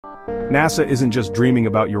NASA isn't just dreaming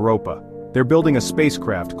about Europa. They're building a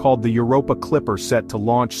spacecraft called the Europa Clipper set to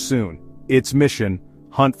launch soon. Its mission: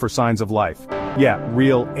 hunt for signs of life. Yeah,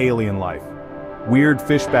 real alien life. Weird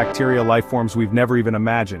fish bacteria life forms we've never even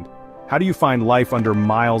imagined. How do you find life under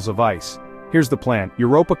miles of ice? Here's the plan.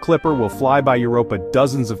 Europa Clipper will fly by Europa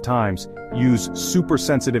dozens of times, use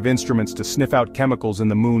super-sensitive instruments to sniff out chemicals in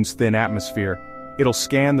the moon's thin atmosphere. It'll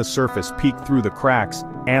scan the surface, peek through the cracks,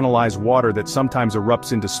 analyze water that sometimes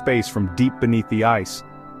erupts into space from deep beneath the ice.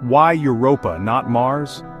 Why Europa, not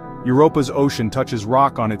Mars? Europa's ocean touches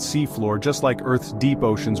rock on its seafloor just like Earth's deep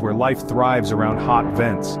oceans where life thrives around hot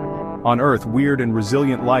vents. On Earth, weird and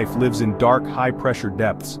resilient life lives in dark, high-pressure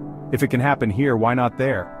depths. If it can happen here, why not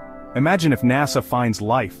there? Imagine if NASA finds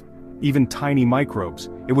life, even tiny microbes.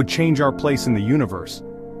 It would change our place in the universe.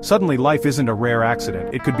 Suddenly life isn't a rare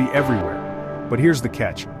accident, it could be everywhere. But here's the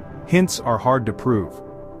catch. Hints are hard to prove.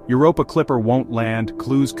 Europa Clipper won't land,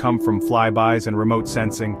 clues come from flybys and remote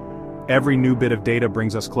sensing. Every new bit of data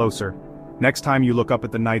brings us closer. Next time you look up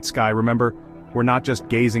at the night sky, remember, we're not just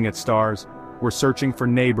gazing at stars, we're searching for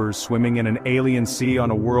neighbors swimming in an alien sea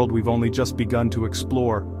on a world we've only just begun to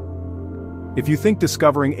explore. If you think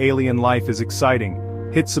discovering alien life is exciting,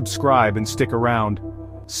 hit subscribe and stick around.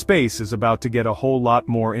 Space is about to get a whole lot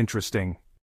more interesting.